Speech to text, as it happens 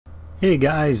Hey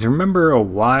guys, remember a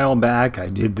while back I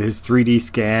did this 3D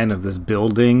scan of this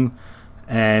building,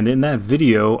 and in that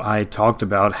video I talked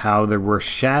about how there were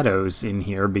shadows in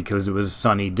here because it was a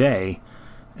sunny day,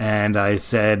 and I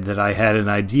said that I had an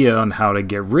idea on how to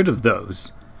get rid of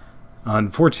those.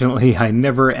 Unfortunately, I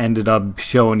never ended up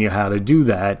showing you how to do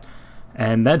that,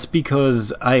 and that's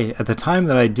because at the time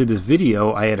that I did this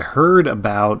video, I had heard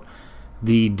about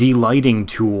the delighting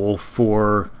tool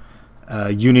for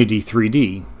Unity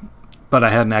 3D. But I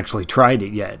hadn't actually tried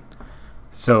it yet.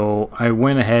 So I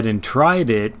went ahead and tried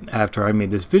it after I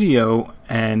made this video,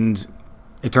 and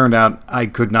it turned out I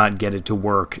could not get it to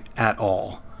work at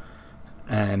all.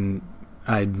 And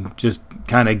I just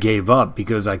kind of gave up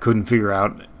because I couldn't figure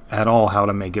out at all how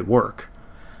to make it work.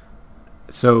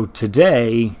 So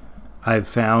today I've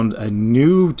found a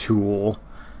new tool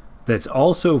that's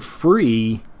also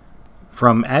free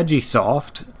from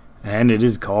AgiSoft, and it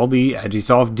is called the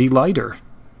AgiSoft Delighter.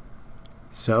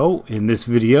 So, in this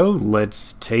video,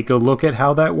 let's take a look at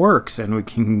how that works, and we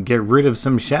can get rid of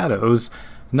some shadows.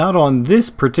 Not on this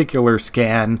particular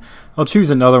scan. I'll choose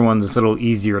another one that's a little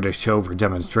easier to show for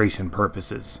demonstration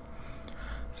purposes.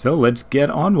 So, let's get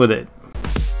on with it.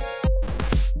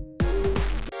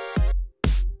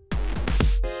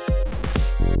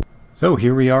 So,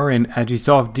 here we are in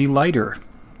AgiSoft Delighter.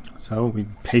 So, we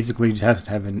basically just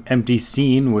have an empty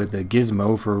scene with a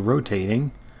gizmo for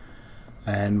rotating.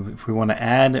 And if we want to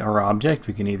add our object,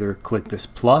 we can either click this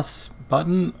plus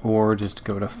button or just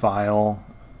go to File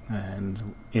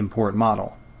and Import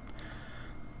Model.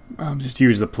 I'll just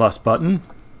use the plus button.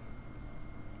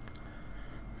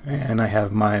 And I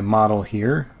have my model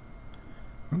here.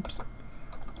 Oops.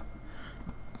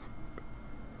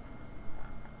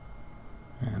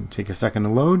 And take a second to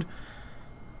load.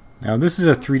 Now this is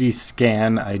a 3D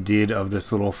scan I did of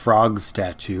this little frog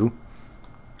statue.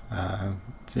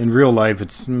 In real life,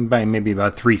 it's maybe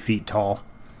about 3 feet tall.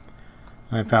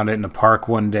 I found it in a park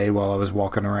one day while I was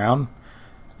walking around.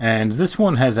 And this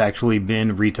one has actually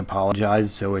been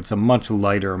retopologized, so it's a much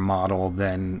lighter model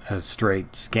than a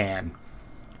straight scan.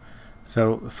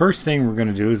 So the first thing we're going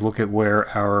to do is look at where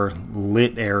our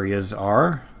lit areas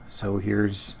are. So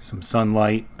here's some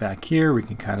sunlight back here. We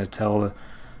can kind of tell the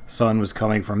sun was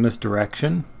coming from this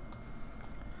direction.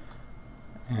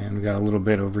 And we got a little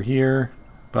bit over here.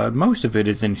 But most of it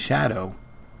is in shadow.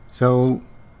 So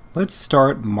let's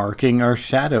start marking our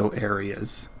shadow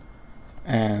areas.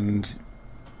 And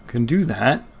can do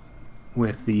that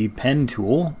with the pen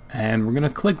tool. And we're going to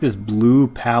click this blue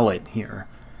palette here.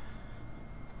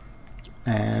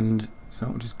 And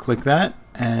so just click that.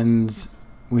 And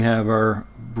we have our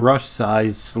brush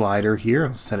size slider here.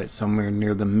 I'll set it somewhere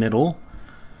near the middle.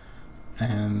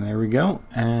 And there we go.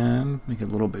 And make it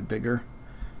a little bit bigger.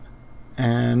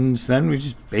 And then we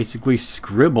just basically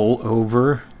scribble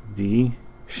over the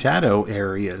shadow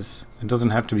areas. It doesn't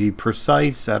have to be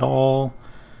precise at all.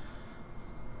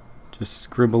 Just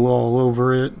scribble all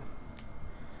over it.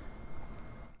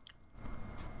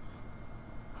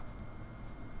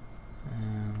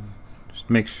 And just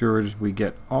make sure we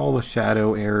get all the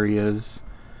shadow areas.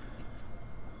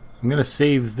 I'm going to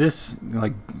save this,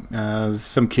 like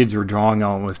some kids were drawing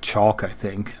on with chalk, I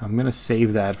think. So I'm going to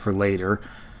save that for later.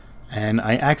 And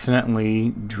I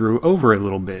accidentally drew over a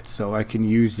little bit, so I can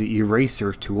use the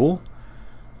eraser tool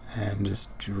and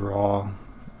just draw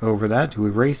over that to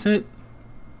erase it.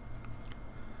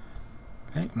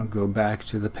 Okay, I'll go back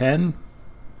to the pen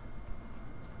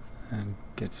and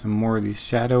get some more of these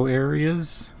shadow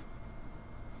areas.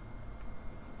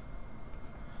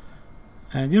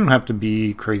 And you don't have to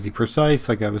be crazy precise,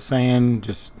 like I was saying,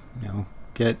 just,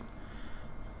 get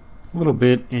a little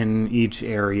bit in each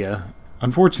area.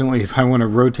 Unfortunately, if I want to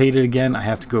rotate it again, I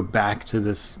have to go back to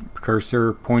this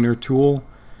cursor pointer tool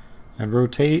and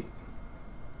rotate.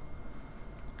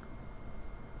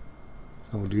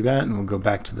 So we'll do that, and we'll go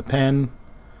back to the pen,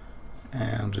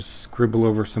 and I'll just scribble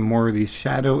over some more of these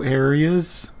shadow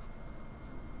areas.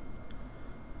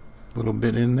 A little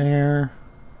bit in there,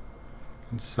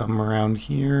 and some around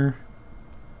here.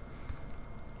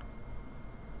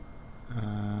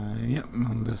 Yep,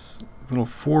 on this little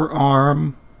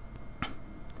forearm.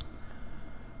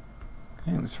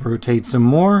 Okay, let's rotate some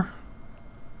more.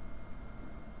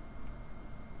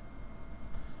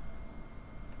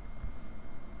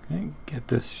 Okay, get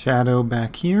this shadow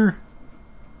back here.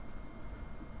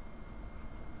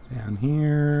 Down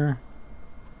here.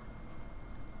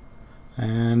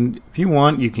 And if you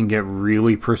want, you can get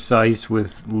really precise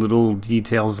with little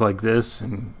details like this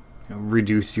and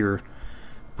reduce your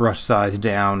brush size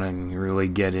down and really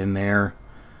get in there.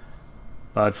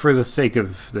 But for the sake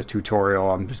of the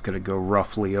tutorial, I'm just going to go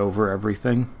roughly over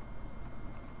everything.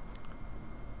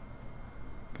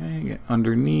 Okay, get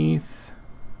underneath.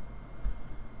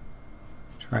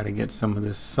 Try to get some of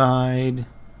this side.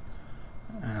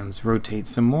 And let's rotate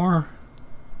some more.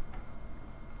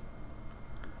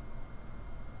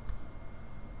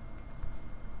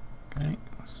 Okay,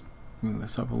 let's move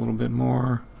this up a little bit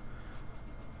more.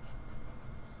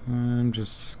 I'm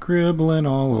just scribbling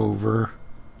all over.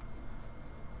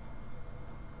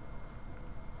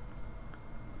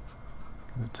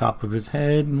 The top of his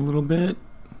head a little bit.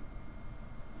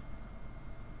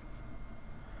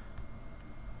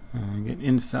 And get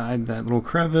inside that little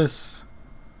crevice.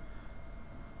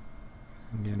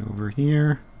 And get over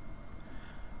here.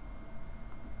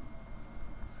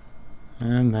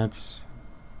 And that's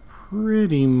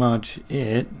pretty much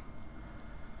it.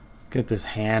 Get this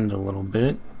hand a little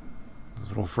bit. This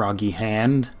little froggy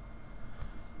hand.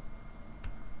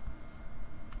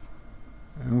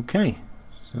 Okay,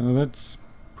 so that's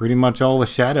pretty much all the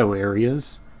shadow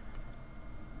areas.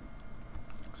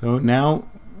 So now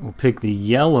we'll pick the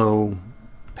yellow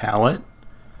palette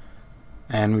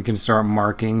and we can start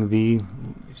marking the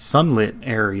sunlit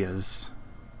areas.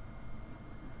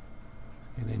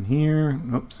 Let's get in here.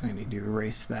 Oops, I need to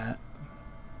erase that.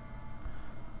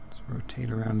 Let's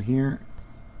rotate around here.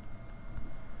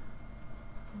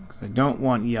 I don't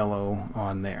want yellow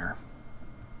on there.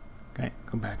 Okay,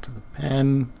 go back to the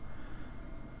pen.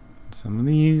 Some of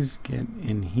these get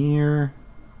in here.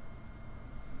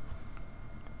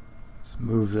 Let's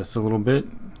move this a little bit.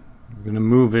 We're going to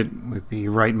move it with the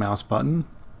right mouse button.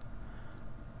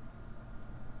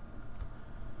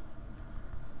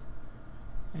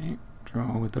 Okay,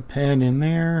 draw with the pen in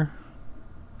there.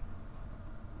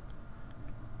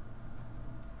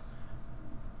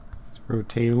 Let's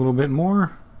rotate a little bit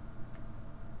more.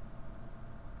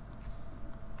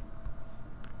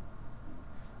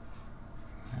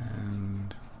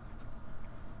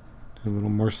 A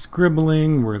little more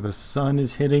scribbling where the sun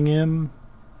is hitting him.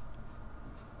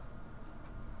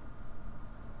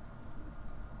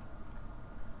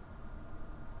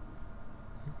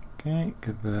 Okay,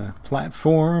 get the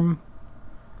platform.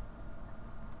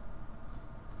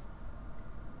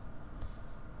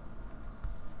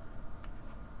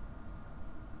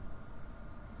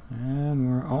 And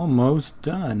we're almost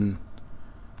done.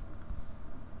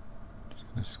 Just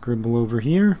gonna scribble over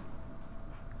here.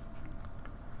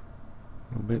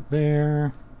 A little bit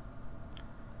there.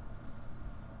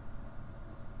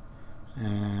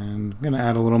 And I'm going to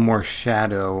add a little more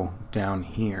shadow down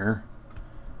here.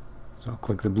 So I'll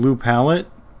click the blue palette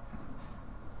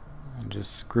and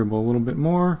just scribble a little bit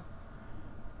more.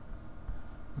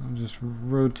 I'll just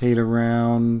rotate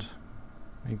around,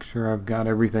 make sure I've got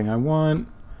everything I want.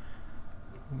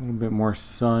 A little bit more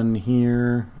sun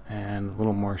here and a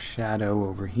little more shadow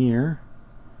over here.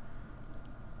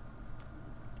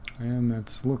 And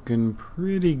that's looking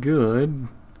pretty good.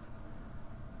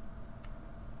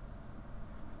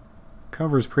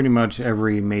 Covers pretty much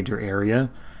every major area.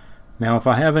 Now if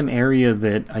I have an area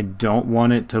that I don't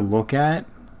want it to look at,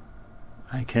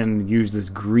 I can use this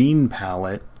green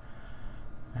palette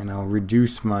and I'll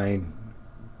reduce my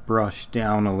brush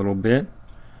down a little bit.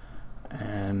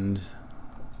 And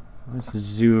let's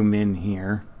zoom in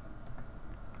here.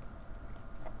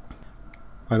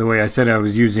 By the way, I said I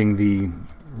was using the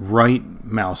right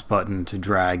mouse button to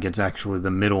drag. It's actually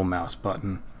the middle mouse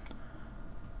button.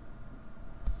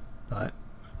 But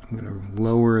I'm going to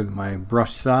lower my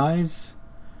brush size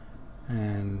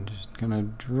and just going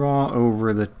to draw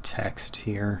over the text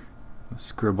here, the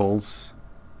scribbles.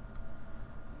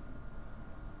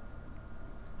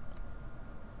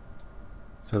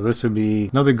 So this would be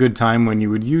another good time when you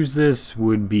would use this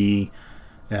would be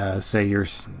say your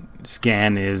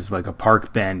scan is like a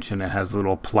park bench and it has a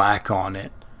little plaque on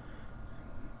it.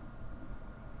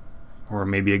 Or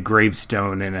maybe a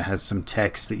gravestone and it has some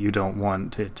text that you don't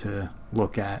want it to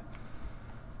look at.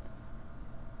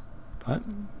 But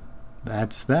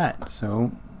that's that.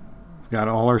 So we've got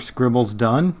all our scribbles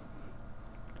done.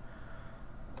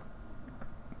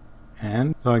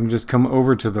 And so I can just come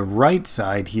over to the right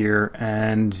side here,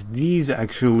 and these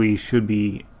actually should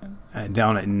be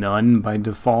down at none by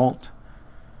default.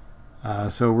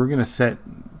 So we're going to set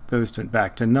those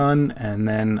back to none, and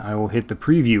then I will hit the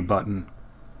preview button.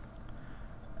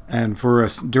 And for a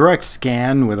direct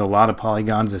scan with a lot of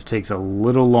polygons, this takes a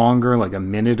little longer, like a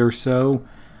minute or so.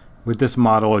 With this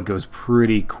model, it goes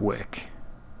pretty quick.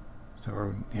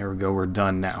 So here we go, we're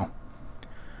done now.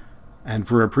 And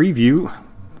for a preview,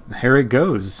 here it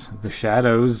goes. The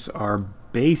shadows are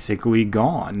basically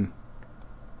gone.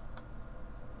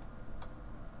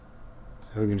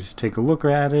 So we can just take a look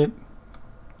at it.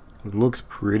 It looks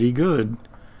pretty good.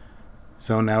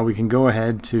 So now we can go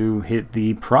ahead to hit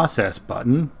the process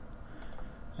button,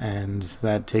 and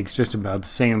that takes just about the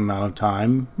same amount of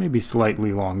time, maybe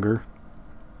slightly longer.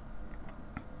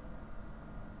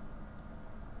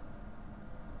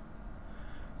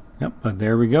 Yep, but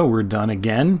there we go, we're done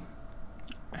again.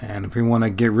 And if we want to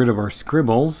get rid of our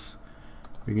scribbles,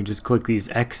 we can just click these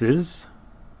X's.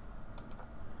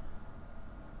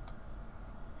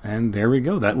 And there we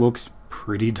go, that looks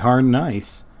pretty darn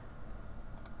nice.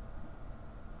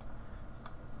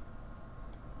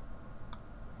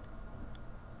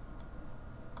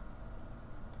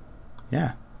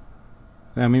 Yeah.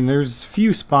 I mean, there's a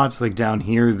few spots like down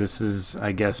here. This is,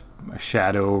 I guess, a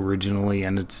shadow originally,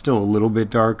 and it's still a little bit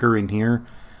darker in here.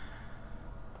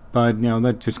 But, you know,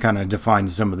 that just kind of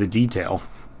defines some of the detail.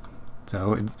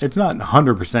 So it's not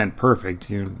 100%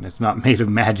 perfect. It's not made of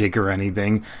magic or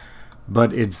anything.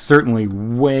 But it's certainly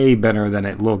way better than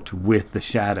it looked with the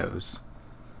shadows.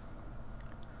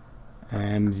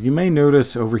 And you may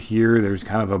notice over here there's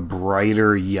kind of a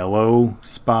brighter yellow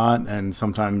spot, and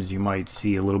sometimes you might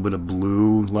see a little bit of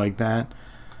blue like that.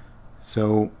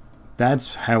 So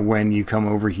that's how when you come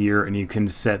over here and you can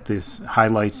set this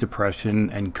highlight suppression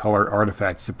and color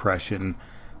artifact suppression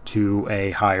to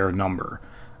a higher number.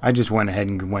 I just went ahead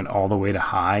and went all the way to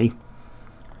high.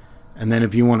 And then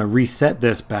if you want to reset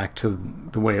this back to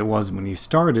the way it was when you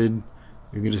started,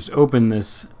 you can just open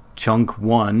this chunk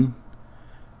 1.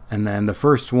 And then the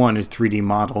first one is 3D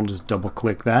model, just double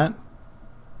click that.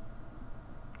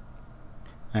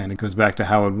 And it goes back to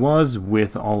how it was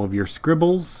with all of your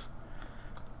scribbles.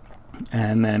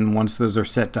 And then once those are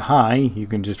set to high, you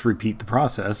can just repeat the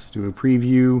process, do a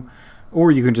preview,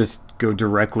 or you can just go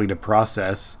directly to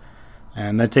process.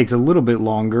 And that takes a little bit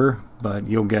longer, but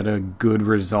you'll get a good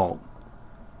result.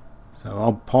 So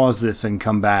I'll pause this and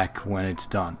come back when it's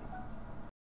done.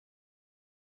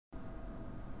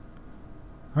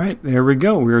 Alright, there we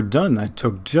go. We're done. That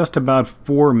took just about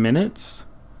 4 minutes.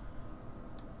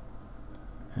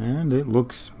 And it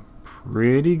looks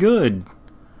pretty good.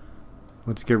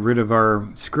 Let's get rid of our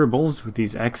scribbles with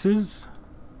these X's.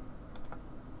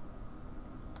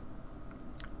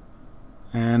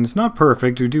 And it's not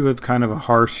perfect. We do have kind of a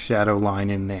harsh shadow line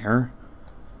in there.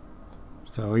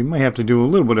 So you might have to do a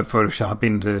little bit of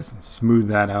photoshopping to smooth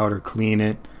that out or clean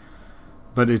it.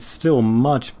 But it's still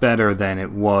much better than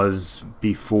it was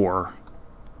before.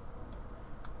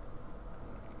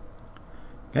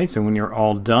 Okay, so when you're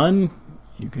all done,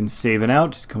 you can save it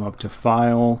out. Just come up to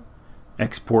File,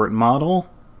 Export Model.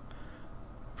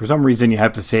 For some reason you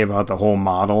have to save out the whole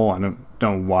model. I don't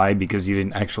know why, because you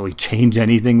didn't actually change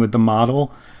anything with the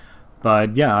model.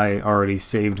 But yeah, I already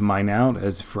saved mine out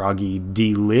as Froggy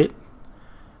D-Lit.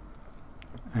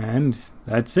 And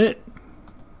that's it.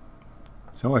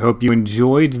 So I hope you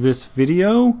enjoyed this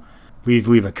video. Please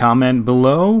leave a comment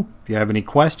below. If you have any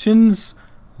questions,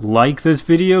 like this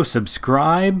video,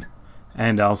 subscribe,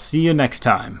 and I'll see you next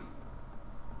time.